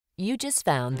You just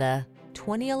found the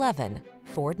 2011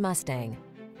 Ford Mustang.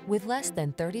 With less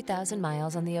than 30,000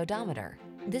 miles on the odometer,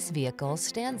 this vehicle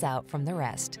stands out from the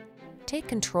rest. Take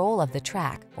control of the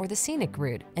track or the scenic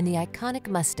route in the iconic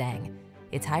Mustang.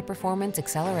 Its high-performance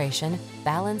acceleration,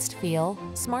 balanced feel,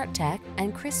 smart tech,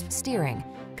 and crisp steering,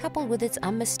 coupled with its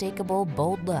unmistakable,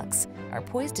 bold looks, are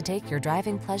poised to take your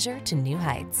driving pleasure to new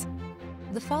heights.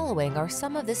 The following are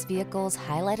some of this vehicle's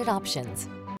highlighted options: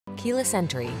 keyless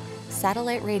entry,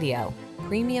 satellite radio,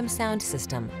 premium sound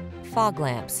system, fog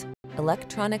lamps,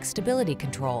 electronic stability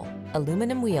control,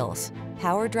 aluminum wheels,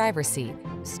 power driver seat,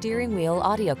 steering wheel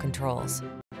audio controls,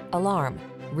 alarm,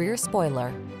 rear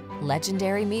spoiler.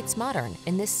 Legendary meets modern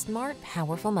in this smart,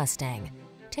 powerful Mustang.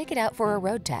 Take it out for a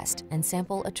road test and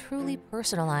sample a truly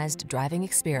personalized driving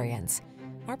experience.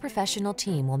 Our professional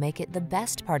team will make it the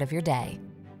best part of your day.